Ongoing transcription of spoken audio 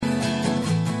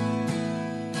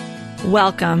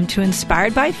Welcome to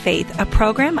Inspired by Faith, a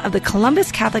program of the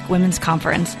Columbus Catholic Women's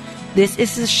Conference. This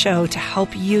is a show to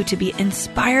help you to be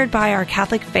inspired by our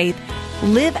Catholic faith,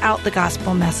 live out the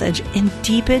gospel message, and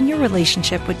deepen your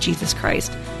relationship with Jesus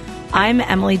Christ. I'm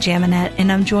Emily Jaminet,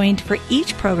 and I'm joined for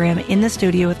each program in the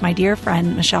studio with my dear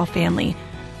friend, Michelle Fanley.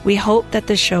 We hope that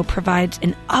this show provides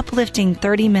an uplifting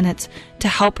 30 minutes to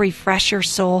help refresh your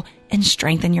soul and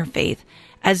strengthen your faith.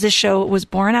 As this show was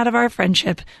born out of our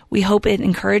friendship, we hope it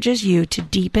encourages you to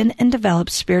deepen and develop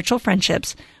spiritual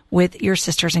friendships with your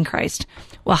sisters in Christ.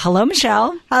 Well, hello,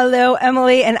 Michelle. Hello,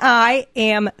 Emily. And I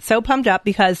am so pumped up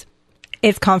because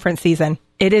it's conference season.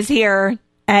 It is here.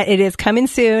 And it is coming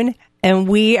soon. And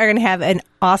we are going to have an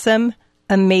awesome,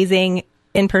 amazing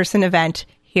in-person event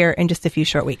here in just a few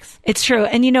short weeks. It's true.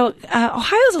 And,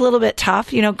 Ohio's a little bit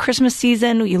tough. Christmas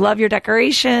season, you love your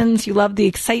decorations, you love the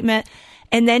excitement.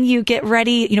 And then you get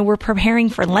ready, we're preparing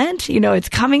for Lent, it's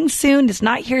coming soon, it's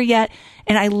not here yet.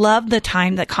 And I love the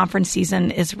time that conference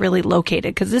season is really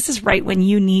located because this is right when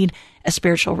you need a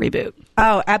spiritual reboot.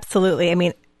 Oh, absolutely. I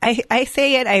mean, I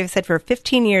say it, I've said for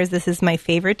 15 years, this is my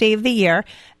favorite day of the year.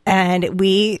 And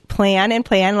we plan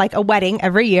like a wedding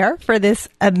every year for this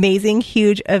amazing,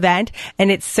 huge event.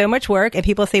 And it's so much work. And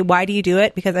people say, why do you do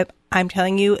it? Because I'm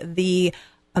telling you, the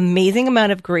amazing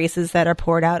amount of graces that are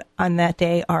poured out on that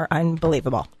day are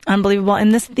unbelievable. Unbelievable.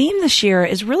 And this theme this year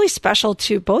is really special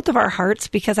to both of our hearts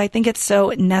because I think it's so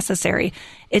necessary.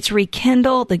 It's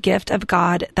rekindle the gift of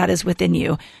God that is within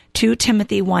you. 2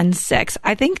 Timothy 1:6.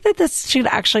 I think that this should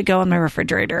actually go on my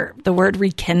refrigerator, the word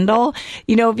rekindle,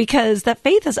 because that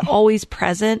faith is always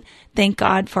present. Thank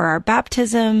God for our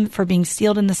baptism, for being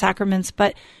sealed in the sacraments.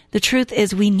 But the truth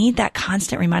is we need that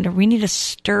constant reminder. We need to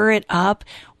stir it up,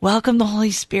 welcome the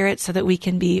Holy Spirit so that we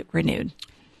can be renewed.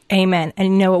 Amen.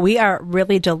 And we are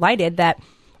really delighted that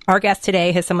our guest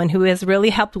today is someone who has really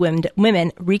helped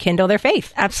women rekindle their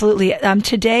faith. Absolutely.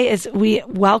 Today we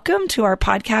welcome to our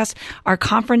podcast our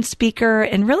conference speaker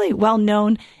and really well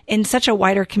known in such a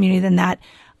wider community than that.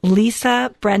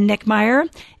 Lisa Brennickmeyer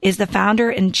is the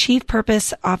founder and chief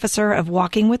purpose officer of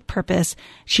Walking with Purpose.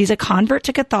 She's a convert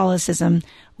to Catholicism.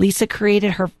 Lisa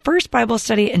created her first Bible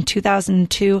study in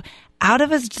 2002 out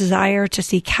of a desire to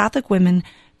see Catholic women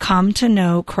come to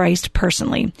know Christ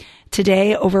personally.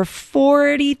 Today, over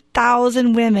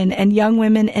 40,000 women and young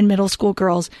women and middle school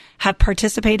girls have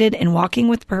participated in Walking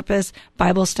with Purpose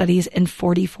Bible studies in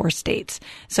 44 states.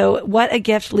 So what a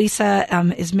gift. Lisa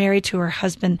is married to her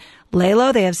husband,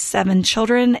 Lalo. They have 7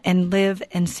 children and live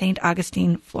in St.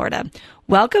 Augustine, Florida.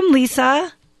 Welcome,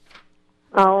 Lisa.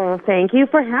 Oh, thank you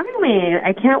for having me.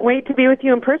 I can't wait to be with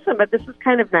you in person, but this is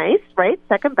kind of nice, right?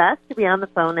 Second best to be on the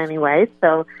phone anyway,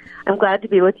 so I'm glad to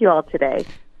be with you all today.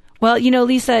 Well,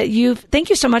 Lisa, thank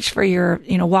you so much for your,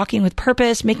 Walking with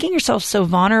Purpose, making yourself so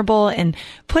vulnerable and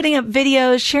putting up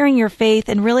videos, sharing your faith,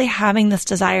 and really having this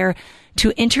desire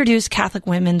to introduce Catholic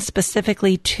women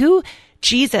specifically to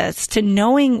Jesus, to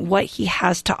knowing what he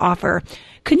has to offer.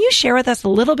 Can you share with us a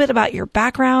little bit about your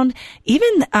background?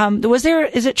 Even,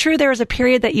 is it true there was a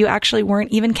period that you actually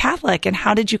weren't even Catholic, and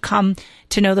how did you come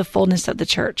to know the fullness of the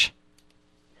church?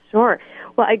 Sure.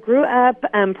 Well, I grew up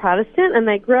Protestant, and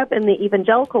I grew up in the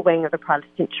evangelical wing of the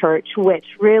Protestant church, which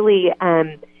really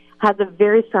has a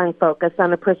very strong focus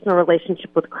on a personal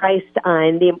relationship with Christ,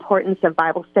 on the importance of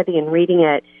Bible study and reading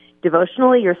it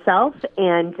devotionally yourself,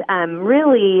 and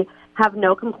really have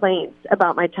no complaints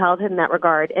about my childhood in that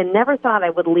regard, and never thought I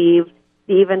would leave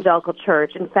the evangelical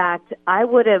church. In fact, I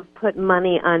would have put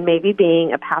money on maybe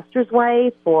being a pastor's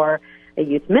wife or a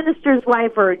youth minister's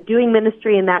wife or doing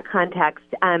ministry in that context.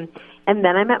 And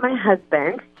then I met my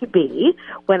husband-to-be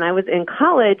when I was in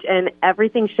college, and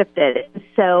everything shifted.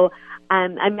 So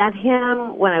I met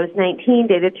him when I was 19,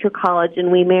 dated through college,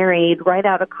 and we married right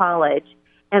out of college.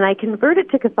 And I converted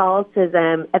to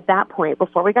Catholicism at that point,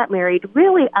 before we got married,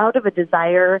 really out of a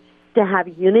desire to have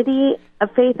unity of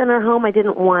faith in our home. I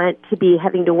didn't want to be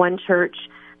heading to one church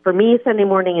for me Sunday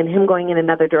morning and him going in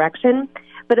another direction.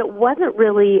 But it wasn't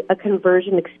really a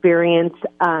conversion experience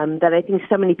that I think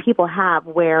so many people have,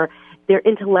 where they're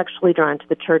intellectually drawn to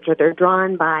the church or they're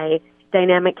drawn by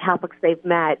dynamic Catholics they've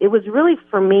met. It was really,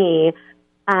 for me,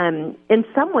 in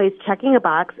some ways, checking a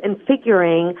box and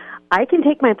figuring I can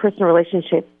take my personal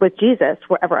relationship with Jesus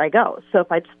wherever I go. So if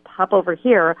I just pop over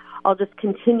here, I'll just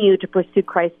continue to pursue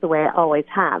Christ the way I always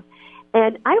have.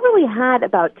 And I really had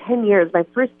about 10 years, my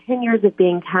first 10 years of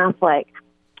being Catholic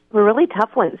were really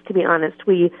tough ones, to be honest.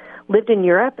 We lived in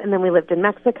Europe, and then we lived in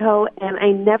Mexico, and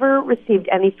I never received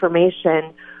any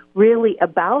information really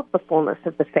about the fullness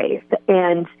of the faith.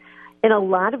 And in a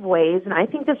lot of ways, and I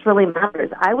think this really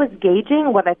matters, I was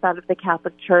gauging what I thought of the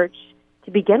Catholic Church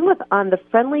to begin with, on the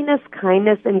friendliness,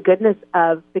 kindness, and goodness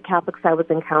of the Catholics I was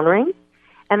encountering.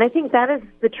 And I think that is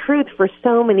the truth for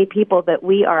so many people that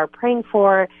we are praying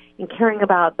for and caring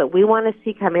about, that we want to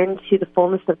see come into the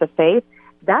fullness of the faith.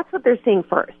 That's what they're seeing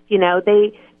first.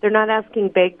 They're not asking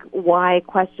big why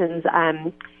questions.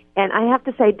 And I have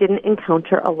to say, I didn't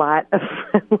encounter a lot of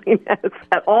friendliness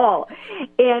at all.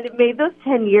 And it made those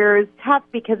 10 years tough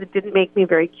because it didn't make me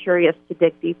very curious to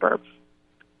dig deeper.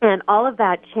 And all of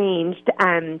that changed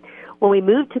when we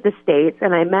moved to the States,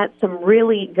 and I met some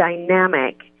really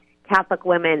dynamic Catholic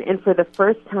women. And for the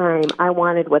first time, I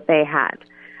wanted what they had.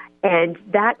 And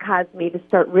that caused me to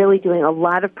start really doing a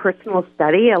lot of personal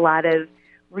study, a lot of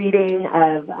reading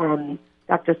of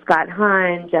Dr. Scott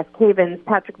Hahn, Jeff Cavins,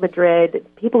 Patrick Madrid,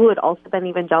 people who had also been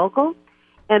evangelical,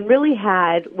 and really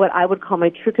had what I would call my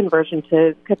true conversion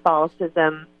to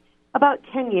Catholicism about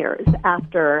 10 years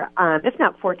after, if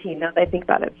not 14, now that I think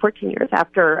about it, 14 years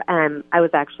after I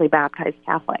was actually baptized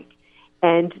Catholic.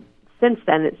 And since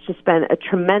then, it's just been a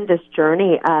tremendous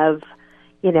journey of,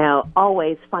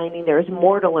 always finding there's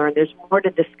more to learn, there's more to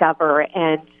discover,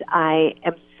 and I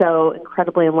am so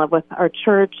incredibly in love with our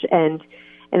church and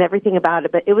everything about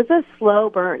it. But it was a slow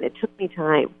burn. It took me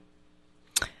time.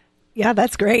 Yeah,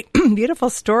 that's great. Beautiful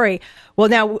story. Well,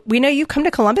 now we know you've come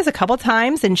to Columbus a couple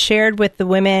times and shared with the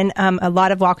women. A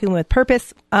lot of Walking with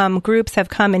Purpose groups have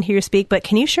come and hear you speak. But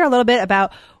can you share a little bit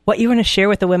about what you want to share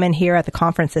with the women here at the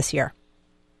conference this year?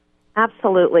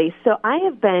 Absolutely. So I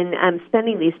have been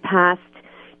spending these past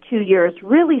 2 years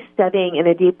really studying in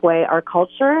a deep way our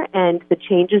culture and the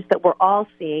changes that we're all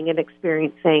seeing and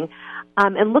experiencing,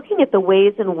 and looking at the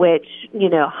ways in which,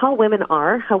 how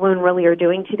women really are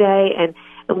doing today, and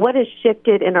what has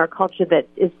shifted in our culture that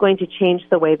is going to change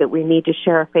the way that we need to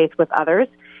share our faith with others.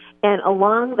 And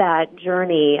along that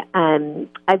journey,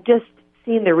 I've just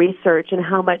seen the research and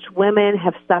how much women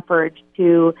have suffered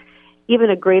to even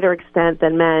a greater extent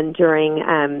than men during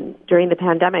the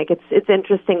pandemic. It's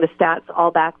interesting. The stats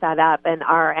all back that up, and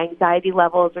our anxiety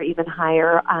levels are even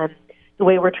higher. The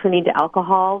way we're turning to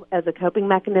alcohol as a coping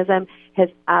mechanism has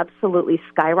absolutely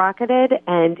skyrocketed.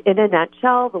 And in a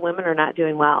nutshell, the women are not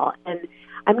doing well. And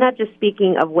I'm not just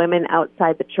speaking of women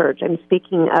outside the church. I'm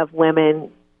speaking of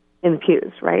women in the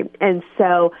pews, right? And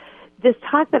so this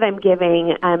talk that I'm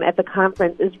giving at the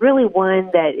conference is really one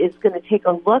that is going to take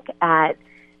a look at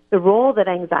the role that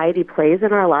anxiety plays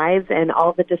in our lives and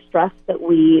all the distress that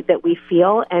we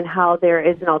feel, and how there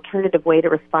is an alternative way to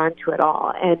respond to it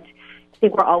all. And I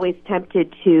think we're always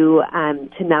tempted to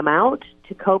numb out,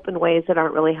 to cope in ways that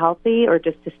aren't really healthy, or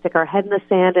just to stick our head in the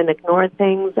sand and ignore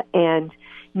things. And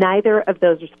neither of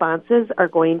those responses are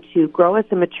going to grow us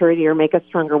in maturity or make us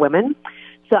stronger women.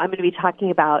 So I'm going to be talking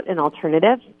about an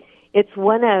alternative. It's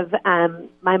one of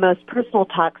my most personal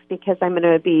talks because I'm going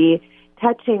to be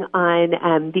touching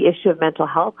on the issue of mental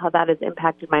health, how that has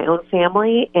impacted my own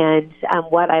family, and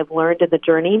what I've learned in the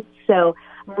journey. So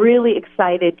I'm really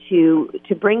excited to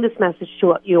bring this message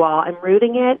to you all. I'm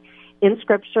rooting it in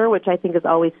Scripture, which I think is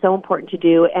always so important to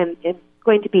do, and it's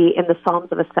going to be in the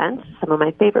Psalms of Ascent, some of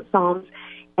my favorite Psalms,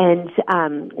 and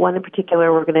one in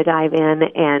particular we're going to dive in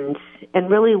and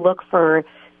really look for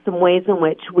some ways in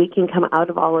which we can come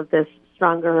out of all of this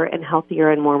stronger and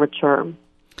healthier and more mature.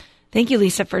 Thank you,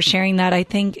 Lisa, for sharing that. I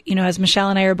think, as Michelle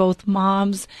and I are both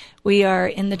moms, we are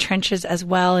in the trenches as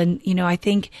well. And, I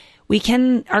think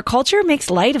our culture makes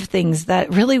light of things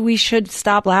that really we should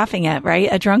stop laughing at, right?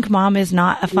 A drunk mom is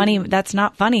not that's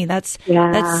not funny. That's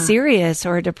serious,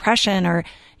 or depression, or,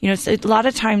 a lot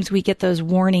of times we get those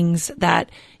warnings that,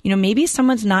 maybe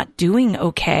someone's not doing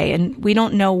okay and we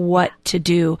don't know what to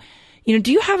do.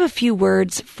 Do you have a few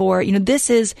words for,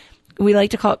 we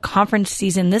like to call it conference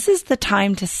season. This is the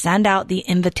time to send out the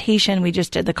invitation. We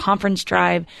just did the conference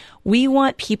drive. We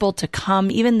want people to come,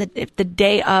 even if the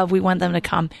day of, we want them to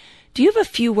come. Do you have a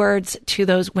few words to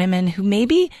those women who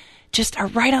maybe just are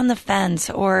right on the fence,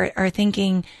 or are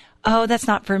thinking, oh, that's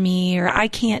not for me, or I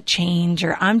can't change,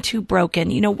 or I'm too broken?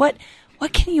 What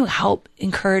can you help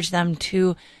encourage them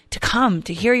to come,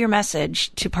 to hear your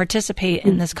message, to participate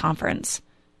in this conference?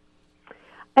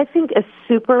 I think a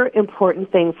super important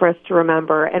thing for us to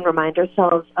remember and remind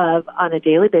ourselves of on a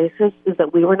daily basis is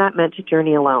that we were not meant to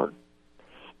journey alone.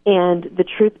 And the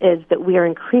truth is that we are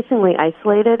increasingly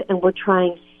isolated, and we're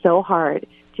trying so hard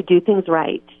to do things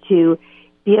right, to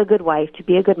be a good wife, to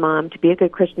be a good mom, to be a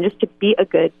good Christian, just to be a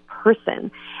good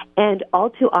person. And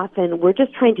all too often, we're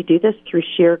just trying to do this through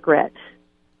sheer grit.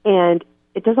 And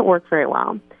it doesn't work very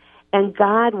well. And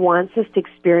God wants us to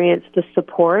experience the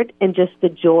support and just the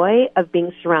joy of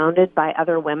being surrounded by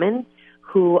other women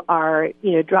who are,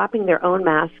 dropping their own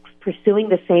masks pursuing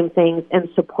the same things and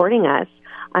supporting us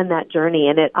on that journey.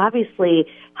 And it obviously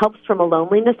helps from a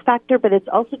loneliness factor, but it's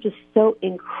also just so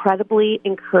incredibly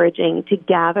encouraging to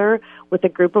gather with a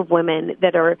group of women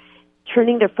that are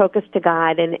turning their focus to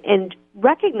God and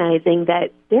recognizing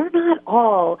that they're not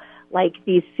all like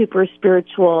these super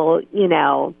spiritual,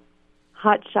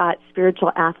 hotshot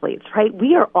spiritual athletes, right?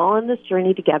 We are all on this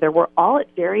journey together. We're all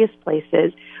at various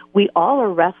places. We all are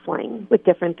wrestling with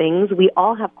different things. We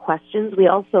all have questions. We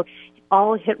also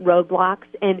all hit roadblocks.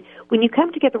 And when you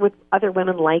come together with other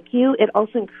women like you, it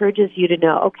also encourages you to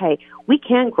know, okay, we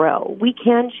can grow, we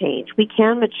can change, we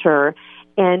can mature,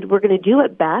 and we're going to do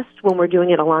it best when we're doing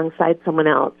it alongside someone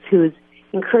else who's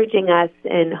encouraging us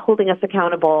and holding us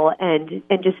accountable and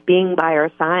just being by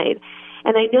our side.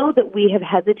 And I know that we have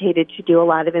hesitated to do a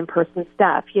lot of in-person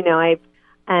stuff.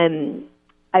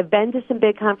 I've been to some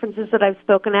big conferences that I've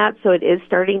spoken at, so it is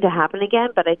starting to happen again,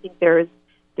 but I think there's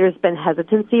been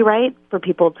hesitancy, right, for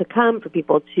people to come, for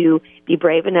people to be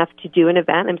brave enough to do an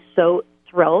event. I'm so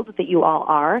thrilled that you all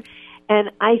are.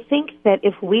 And I think that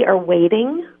if we are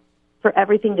waiting for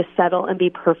everything to settle and be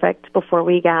perfect before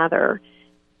we gather,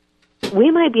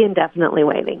 we might be indefinitely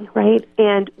waiting, right?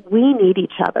 And we need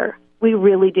each other. We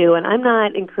really do. And I'm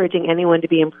not encouraging anyone to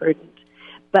be imprudent,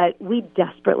 but we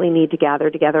desperately need to gather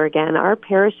together again. Our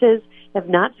parishes have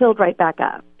not filled right back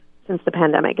up since the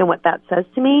pandemic. And what that says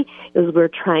to me is we're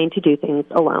trying to do things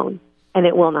alone, and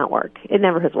it will not work. It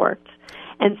never has worked.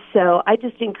 And so I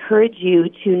just encourage you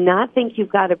to not think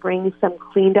you've got to bring some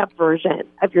cleaned up version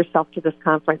of yourself to this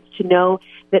conference, to know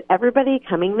that everybody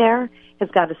coming there has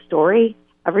got a story.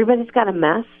 Everybody's got a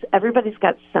mess. Everybody's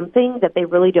got something that they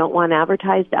really don't want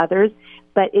advertised to others.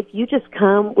 But if you just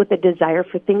come with a desire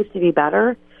for things to be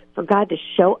better, for God to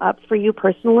show up for you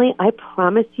personally, I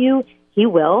promise you He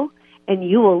will. And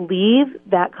you will leave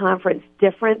that conference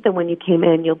different than when you came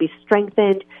in. You'll be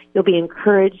strengthened, you'll be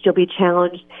encouraged, you'll be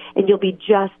challenged, and you'll be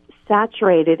just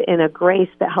saturated in a grace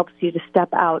that helps you to step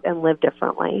out and live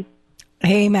differently.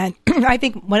 Amen. I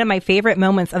think one of my favorite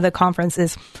moments of the conference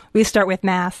is we start with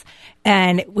Mass.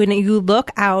 And when you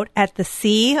look out at the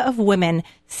sea of women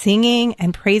singing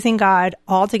and praising God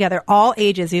all together, all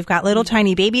ages, you've got little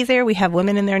tiny babies there. We have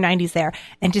women in their 90s there.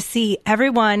 And to see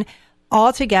everyone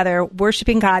all together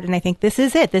worshiping God. And I think this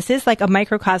is it. This is like a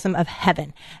microcosm of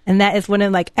heaven. And that is one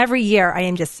of every year I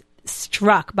am just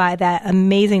struck by that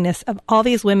amazingness of all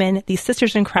these women, these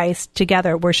sisters in Christ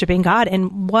together worshiping God.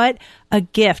 And what a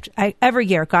gift. Every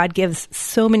year, God gives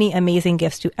so many amazing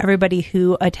gifts to everybody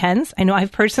who attends. I know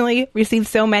I've personally received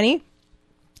so many,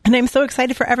 and I'm so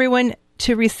excited for everyone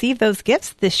to receive those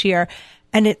gifts this year.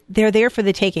 And they're there for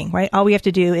the taking, right? All we have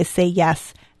to do is say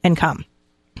yes and come.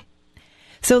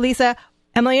 So Lisa,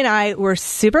 Emily and I were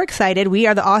super excited. We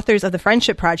are the authors of the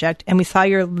Friendship Project, and we saw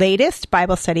your latest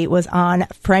Bible study was on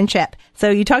friendship.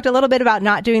 So you talked a little bit about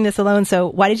not doing this alone. So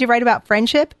why did you write about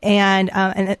friendship? And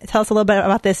tell us a little bit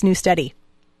about this new study.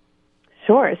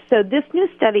 Sure. So this new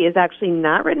study is actually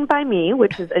not written by me,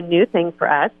 which is a new thing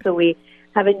for us. So we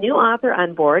have a new author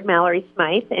on board, Mallory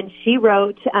Smythe, and she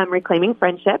wrote Reclaiming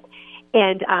Friendship.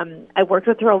 And I worked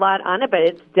with her a lot on it, but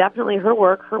it's definitely her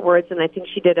work, her words, and I think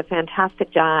she did a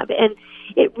fantastic job. And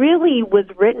it really was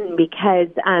written because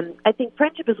I think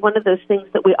friendship is one of those things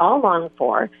that we all long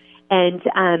for, and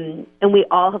we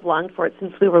all have longed for it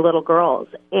since we were little girls.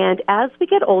 And as we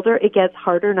get older, it gets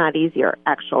harder, not easier,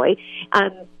 actually.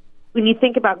 When you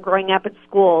think about growing up at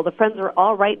school, the friends are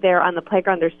all right there on the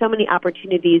playground. There's so many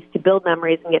opportunities to build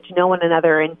memories and get to know one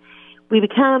another, and we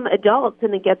become adults,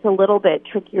 and it gets a little bit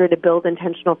trickier to build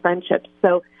intentional friendships.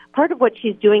 So part of what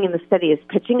she's doing in the study is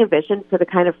pitching a vision for the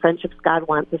kind of friendships God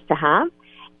wants us to have,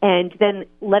 and then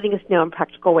letting us know in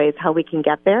practical ways how we can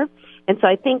get there. And so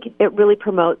I think it really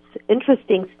promotes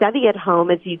interesting study at home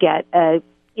as you get a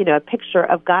picture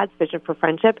of God's vision for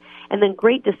friendship, and then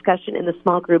great discussion in the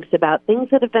small groups about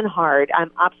things that have been hard,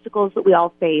 obstacles that we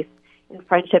all face in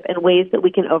friendship, and ways that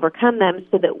we can overcome them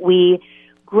so that we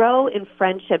grow in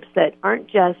friendships that aren't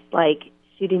just like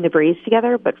shooting the breeze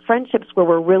together, but friendships where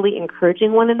we're really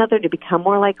encouraging one another to become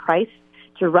more like Christ,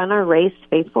 to run our race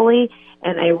faithfully.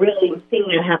 And I really am seeing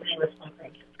that happening with small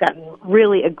groups. It's gotten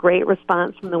really a great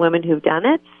response from the women who've done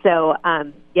it. So,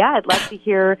 I'd love to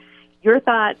hear your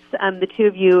thoughts, the two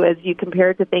of you, as you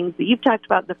compare it to things that you've talked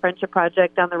about in the Friendship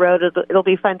Project down the road. It'll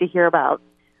be fun to hear about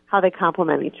how they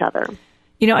complement each other.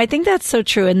 I think that's so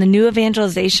true. In the new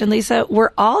evangelization, Lisa, we're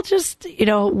all just,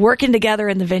 working together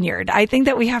in the vineyard. I think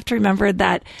that we have to remember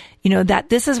that, that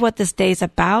this is what this day is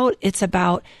about. It's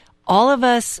about all of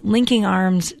us linking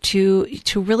arms to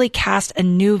really cast a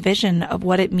new vision of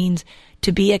what it means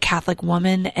to be a Catholic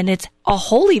woman. And it's a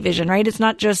holy vision, right? It's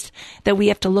not just that we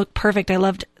have to look perfect. I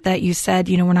loved that you said,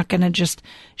 we're not going to just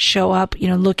show up,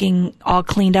 looking all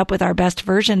cleaned up with our best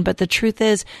version. But the truth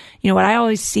is, what I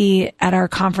always see at our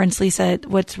conference, Lisa,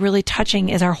 what's really touching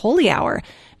is our holy hour,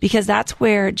 because that's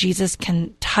where Jesus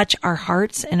can touch our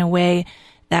hearts in a way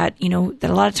that, that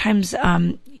a lot of times,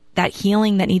 that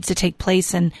healing that needs to take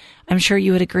place. And I'm sure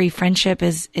you would agree, friendship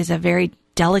is a very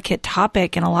delicate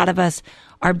topic. And a lot of us,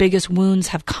 our biggest wounds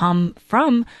have come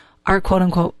from our quote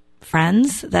unquote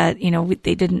friends that,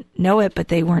 they didn't know it, but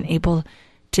they weren't able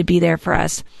to be there for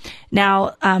us.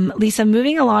 Now, Lisa,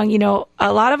 moving along,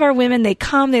 a lot of our women, they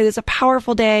come, there's a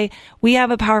powerful day. We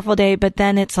have a powerful day, but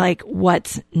then it's like,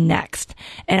 what's next?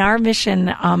 And our mission,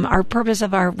 our purpose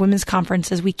of our women's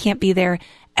conference is we can't be there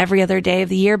every other day of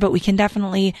the year, but we can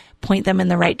definitely point them in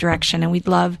the right direction. And we'd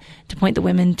love to point the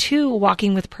women to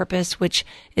Walking with Purpose, which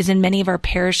is in many of our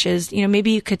parishes.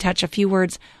 Maybe you could touch a few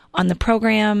words on the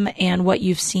program and what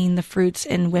you've seen the fruits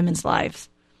in women's lives.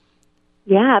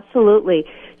 Yeah, absolutely.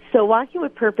 So Walking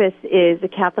with Purpose is a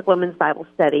Catholic women's Bible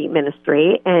study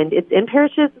ministry, and it's in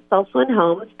parishes, it's also in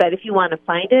homes, but if you want to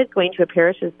find it, going to a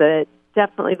parish is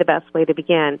definitely the best way to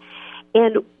begin.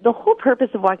 And the whole purpose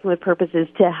of Walking with Purpose is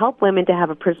to help women to have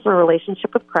a personal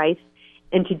relationship with Christ,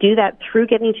 and to do that through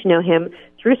getting to know Him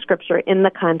through Scripture in the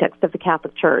context of the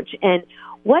Catholic Church. And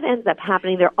what ends up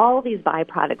happening, there are all these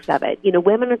byproducts of it.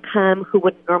 Women come who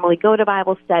wouldn't normally go to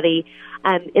Bible study,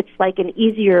 and it's like an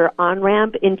easier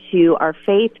on-ramp into our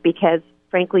faith because,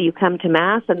 frankly, you come to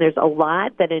Mass and there's a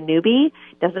lot that a newbie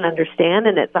doesn't understand,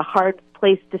 and it's a hard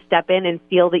place to step in and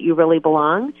feel that you really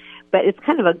belong. But it's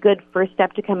kind of a good first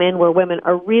step to come in where women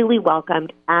are really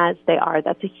welcomed as they are.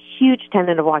 That's a huge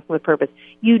tenet of Walking with Purpose.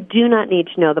 You do not need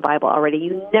to know the Bible already.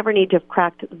 You never need to have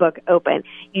cracked the book open.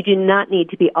 You do not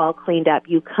need to be all cleaned up.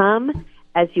 You come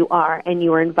as you are, and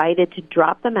you are invited to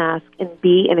drop the mask and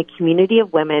be in a community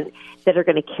of women that are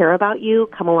going to care about you,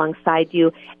 come alongside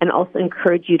you, and also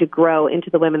encourage you to grow into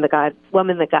the woman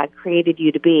that God created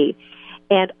you to be.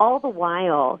 And all the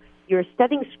while, you're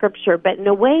studying Scripture, but in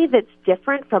a way that's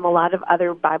different from a lot of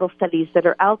other Bible studies that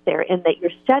are out there, in that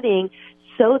you're studying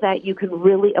so that you can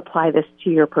really apply this to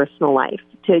your personal life,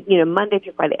 to, Monday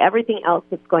through Friday, everything else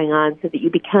that's going on, so that you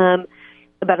become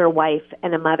a better wife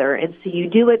and a mother. And so you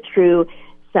do it through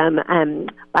some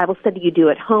Bible study you do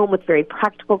at home with very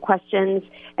practical questions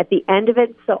at the end of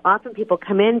it. So often people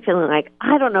come in feeling like,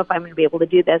 I don't know if I'm going to be able to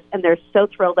do this, and they're so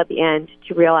thrilled at the end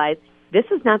to realize this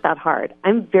is not that hard.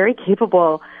 I'm very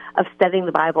capable of studying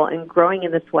the Bible and growing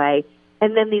in this way.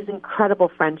 And then these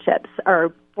incredible friendships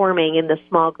are forming in the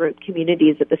small group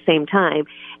communities at the same time,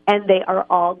 and they are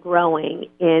all growing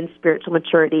in spiritual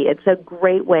maturity. It's a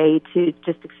great way to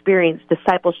just experience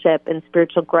discipleship and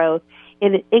spiritual growth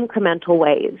in incremental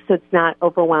ways, so it's not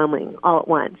overwhelming all at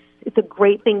once. It's a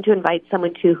great thing to invite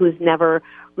someone to who's never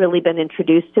really been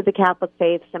introduced to the Catholic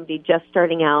faith, somebody just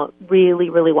starting out, really,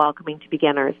 really welcoming to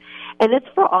beginners. And it's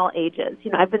for all ages.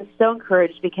 I've been so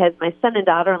encouraged because my son and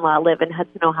daughter-in-law live in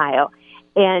Hudson, Ohio.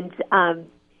 And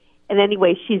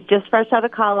anyway, she's just fresh out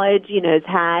of college, has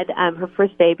had her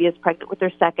first baby, is pregnant with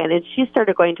her second, and she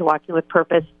started going to Walking with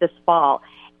Purpose this fall.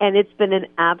 And it's been an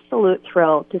absolute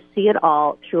thrill to see it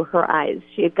all through her eyes.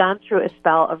 She had gone through a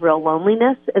spell of real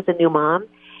loneliness as a new mom,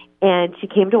 and she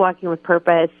came to Walking with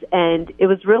Purpose, and it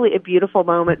was really a beautiful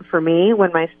moment for me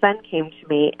when my son came to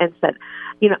me and said,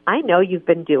 I know you've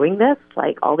been doing this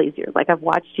like all these years, like I've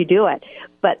watched you do it,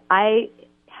 but I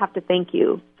have to thank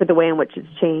you for the way in which it's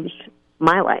changed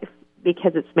my life,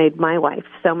 because it's made my wife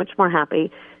so much more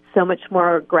happy, so much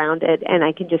more grounded, and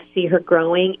I can just see her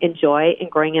growing in joy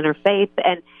and growing in her faith.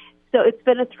 And so it's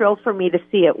been a thrill for me to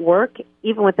see it work,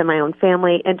 even within my own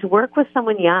family, and to work with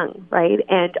someone young, right?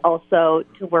 And also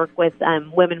to work with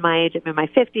women my age, I'm in my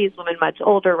 50s, women much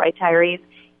older, retirees.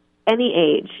 Any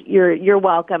age, you're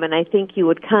welcome, and I think you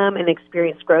would come and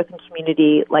experience growth in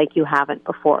community like you haven't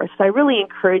before. So I really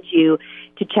encourage you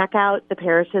to check out the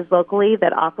parishes locally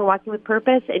that offer Walking with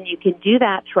Purpose, and you can do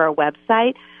that through our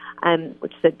website,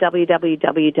 which is at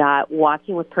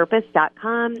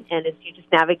www.walkingwithpurpose.com, and as you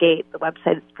just navigate the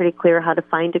website, it's pretty clear how to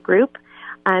find a group.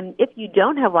 If you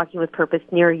don't have Walking with Purpose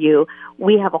near you,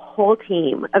 we have a whole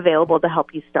team available to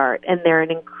help you start, and they're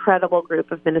an incredible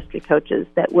group of ministry coaches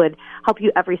that would help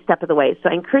you every step of the way. So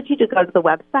I encourage you to go to the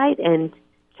website and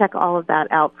check all of that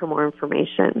out for more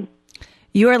information.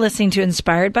 You are listening to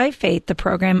Inspired by Faith, the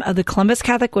program of the Columbus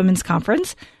Catholic Women's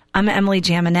Conference. I'm Emily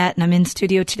Jaminet, and I'm in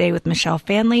studio today with Michelle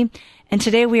Fanley. And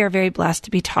today we are very blessed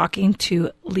to be talking to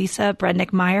Lisa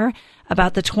Brednick-Meyer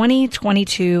about the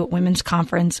 2022 Women's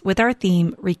Conference with our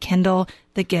theme, Rekindle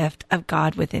the Gift of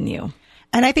God Within You.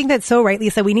 And I think that's so right,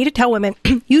 Lisa. We need to tell women,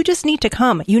 you just need to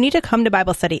come. You need to come to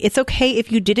Bible study. It's okay if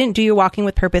you didn't do your Walking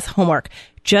with Purpose homework.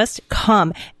 just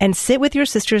come and sit with your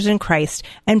sisters in Christ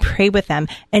and pray with them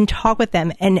and talk with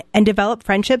them and develop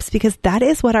friendships, because that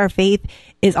is what our faith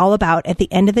is all about. At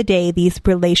the end of the day, these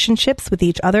relationships with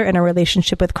each other and a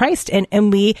relationship with Christ.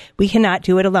 And we cannot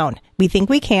do it alone. We think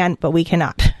we can, but we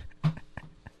cannot.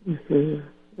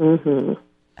 Mm-hmm. Mm-hmm.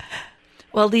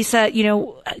 Well, Lisa,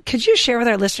 could you share with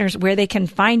our listeners where they can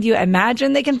find you?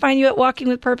 Imagine they can find you at Walking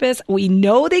with Purpose. We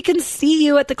know they can see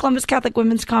you at the Columbus Catholic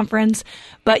Women's Conference,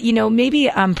 but,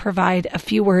 maybe provide a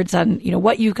few words on,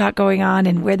 what you got going on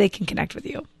and where they can connect with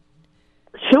you.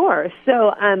 Sure. So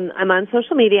I'm on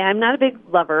social media. I'm not a big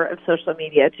lover of social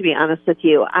media, to be honest with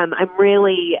you. I'm a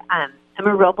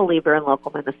real believer in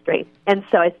local ministry. And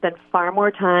so I spend far more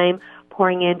time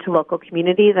pouring into local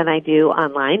community than I do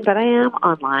online, but I am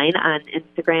online on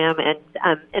Instagram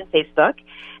and Facebook.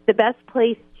 The best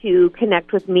place to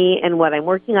connect with me and what I'm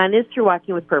working on is through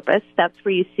Walking with Purpose. That's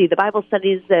where you see the Bible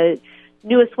studies. The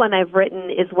newest one I've written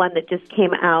is one that just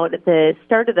came out at the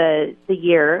start of the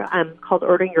year called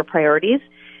Ordering Your Priorities.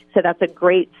 So that's a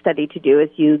great study to do as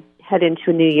you head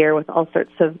into a new year with all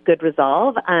sorts of good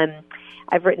resolve.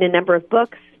 I've written a number of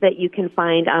books that you can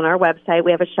find on our website.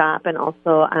 We have a shop and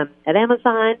also at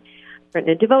Amazon. I've written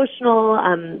a devotional,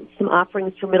 some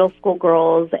offerings for middle school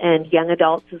girls and young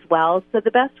adults as well. So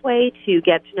the best way to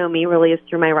get to know me really is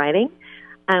through my writing.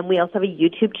 We also have a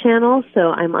YouTube channel,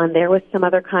 so I'm on there with some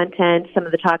other content. Some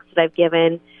of the talks that I've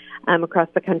given across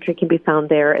the country can be found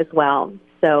there as well.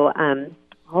 So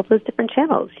all those different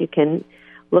channels, you can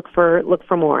look for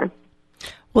more.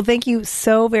 Well, thank you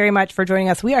so very much for joining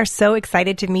us. We are so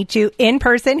excited to meet you in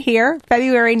person here,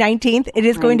 February 19th. It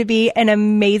is going to be an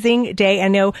amazing day. I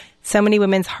know so many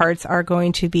women's hearts are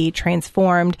going to be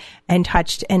transformed and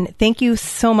touched. And thank you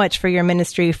so much for your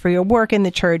ministry, for your work in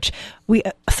the church.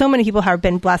 So many people have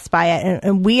been blessed by it.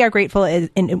 And we are grateful as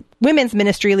in women's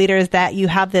ministry leaders that you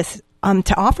have this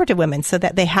to offer to women so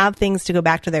that they have things to go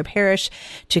back to their parish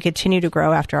to continue to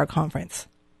grow after our conference.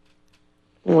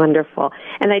 Wonderful.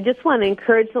 And I just want to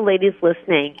encourage the ladies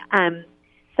listening.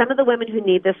 Some of the women who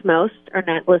need this most are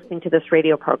not listening to this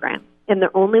radio program. And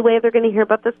the only way they're going to hear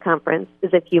about this conference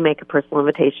is if you make a personal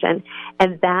invitation.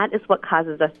 And that is what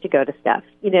causes us to go to stuff.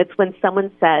 It's when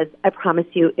someone says, I promise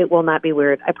you it will not be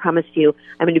weird. I promise you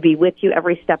I'm going to be with you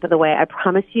every step of the way. I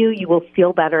promise you will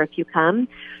feel better if you come.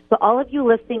 So all of you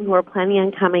listening who are planning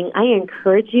on coming, I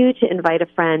encourage you to invite a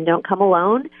friend. Don't come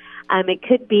alone. It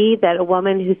could be that a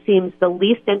woman who seems the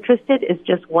least interested is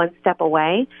just one step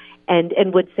away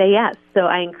and would say yes. So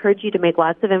I encourage you to make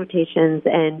lots of invitations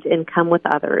and come with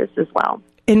others as well.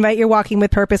 Invite your Walking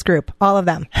with Purpose group, all of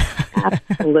them.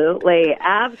 Absolutely.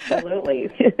 Absolutely.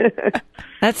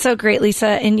 That's so great, Lisa.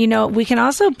 And, we can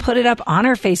also put it up on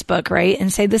our Facebook, right?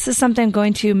 And say, this is something I'm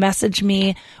going to message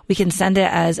me. We can send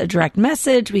it as a direct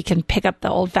message. We can pick up the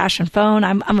old fashioned phone.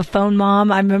 I'm a phone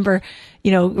mom. I remember,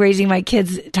 raising my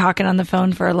kids talking on the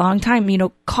phone for a long time.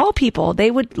 Call people. They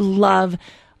would love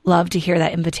to hear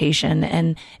that invitation.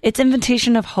 And it's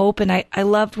invitation of hope. And I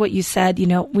loved what you said.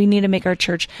 We need to make our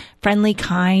church friendly,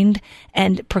 kind,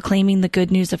 and proclaiming the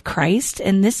good news of Christ.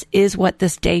 And this is what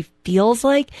this day feels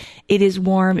like. It is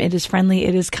warm. It is friendly.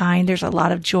 It is kind. There's a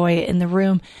lot of joy in the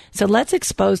room. So let's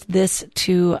expose this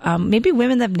to maybe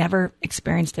women that have never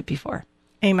experienced it before.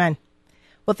 Amen.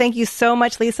 Well, thank you so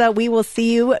much, Lisa. We will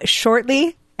see you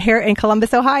shortly here in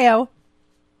Columbus, Ohio.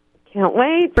 Can't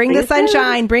wait. Bring the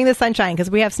sunshine. Bring the sunshine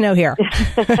because we have snow here.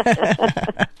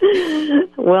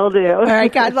 Will do. All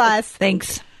right. God bless.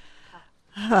 Thanks.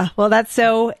 Well, that's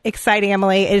so exciting,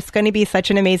 Emily. It's going to be such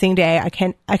an amazing day. I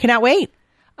cannot wait.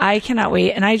 I cannot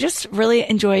wait. And I just really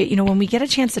enjoy, when we get a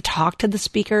chance to talk to the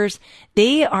speakers,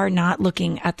 they are not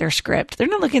looking at their script. They're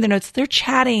not looking at their notes. They're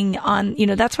chatting on,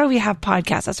 that's why we have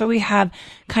podcasts. That's why we have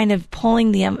kind of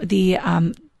pulling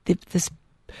the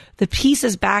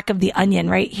pieces back of the onion,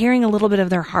 right? Hearing a little bit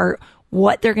of their heart,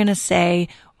 what they're going to say,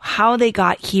 how they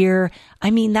got here. I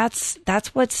mean, that's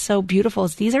what's so beautiful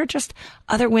is these are just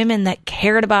other women that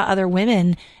cared about other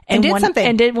women and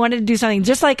wanted to do something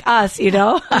just like us,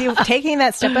 taking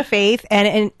that step of faith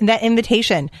and that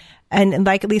invitation. And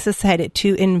like Lisa said,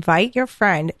 to invite your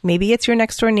friend, maybe it's your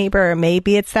next door neighbor,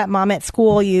 maybe it's that mom at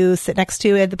school you sit next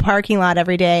to at the parking lot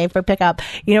every day for pickup,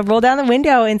 roll down the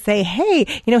window and say, hey,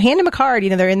 hand them a card.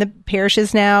 They're in the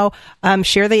parishes now.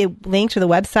 Share the link to the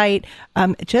website.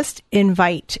 Just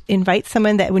invite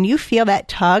someone that when you feel that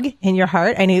tug in your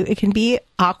heart, I know it can be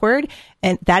awkward,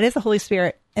 and that is the Holy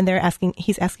Spirit. And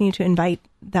he's asking you to invite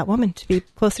that woman to be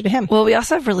closer to him. Well, we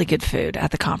also have really good food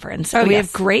at the conference. We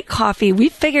have great coffee. We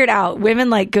figured out women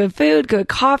like good food, good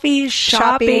coffee,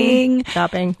 shopping,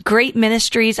 shopping, great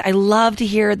ministries. I love to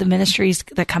hear the ministries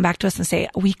that come back to us and say,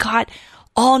 we got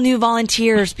all new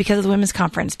volunteers because of the women's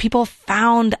conference. People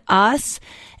found us.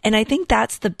 And I think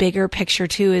that's the bigger picture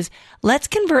too, is let's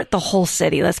convert the whole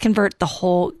city. Let's convert the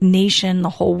whole nation, the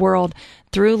whole world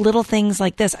through little things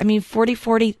like this. I mean,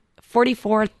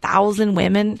 44,000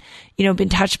 women, been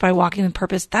touched by Walking with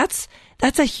Purpose. That's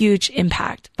a huge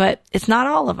impact, but it's not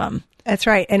all of them. That's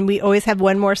right. And we always have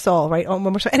one more soul, right? One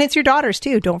more soul. And it's your daughters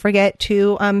too. Don't forget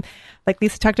to, like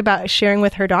Lisa talked about, sharing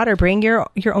with her daughter, bring your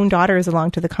own daughters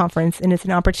along to the conference. And it's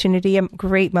an opportunity, a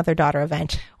great mother-daughter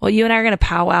event. Well, you and I are going to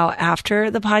powwow after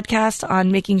the podcast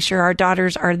on making sure our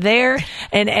daughters are there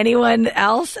and anyone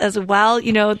else as well.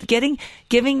 Giving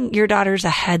your daughters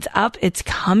a heads up. It's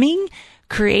coming.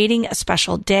 Creating a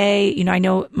special day. I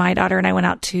know my daughter and I went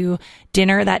out to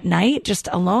dinner that night just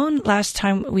alone last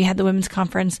time we had the women's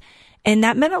conference. And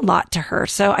that meant a lot to her.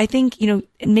 So I think,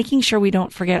 making sure we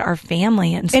don't forget our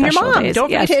family and special days. And your mom. Days. Don't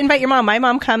forget to invite your mom. My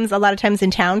mom comes a lot of times in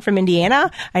town from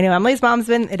Indiana. I know Emily's mom's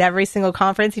been at every single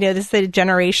conference. This is a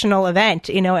generational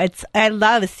event. I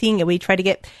love seeing it. We try to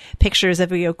get pictures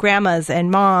of, grandmas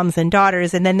and moms and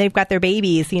daughters, and then they've got their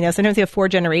babies. Sometimes we have 4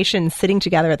 generations sitting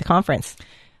together at the conference.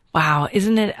 Wow.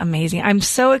 Isn't it amazing? I'm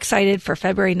so excited for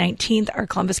February 19th, our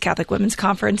Columbus Catholic Women's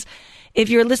Conference. If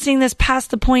you're listening this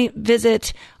past the point,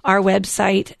 visit our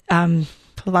website,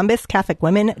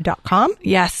 ColumbusCatholicWomen.com.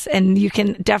 Yes, and you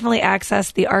can definitely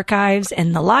access the archives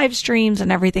and the live streams and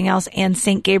everything else. And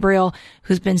St. Gabriel,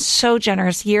 who's been so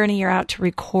generous year in and year out to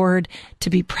record, to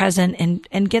be present,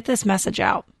 and get this message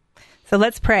out. So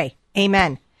let's pray.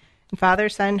 Amen. And Father,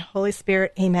 Son, Holy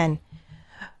Spirit, amen.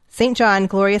 St. John,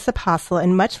 glorious apostle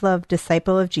and much loved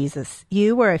disciple of Jesus,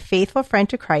 you were a faithful friend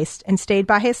to Christ and stayed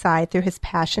by his side through his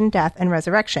passion, death, and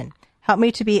resurrection. Help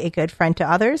me to be a good friend to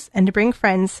others and to bring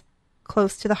friends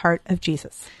close to the heart of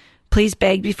Jesus. Please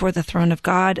beg before the throne of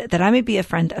God that I may be a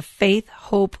friend of faith,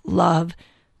 hope, love,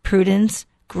 prudence,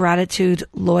 gratitude,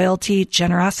 loyalty,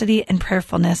 generosity, and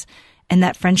prayerfulness, and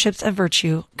that friendships of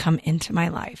virtue come into my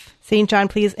life. St. John,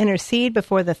 please intercede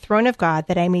before the throne of God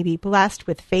that I may be blessed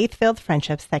with faith-filled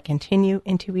friendships that continue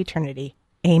into eternity.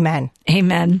 Amen.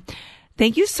 Amen.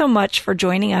 Thank you so much for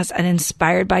joining us at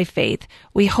Inspired by Faith.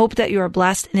 We hope that you are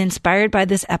blessed and inspired by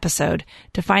this episode.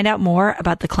 To find out more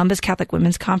about the Columbus Catholic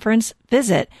Women's Conference,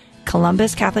 visit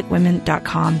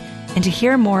ColumbusCatholicWomen.com. And to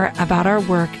hear more about our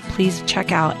work, please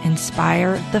check out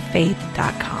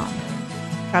InspireTheFaith.com.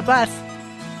 God bless.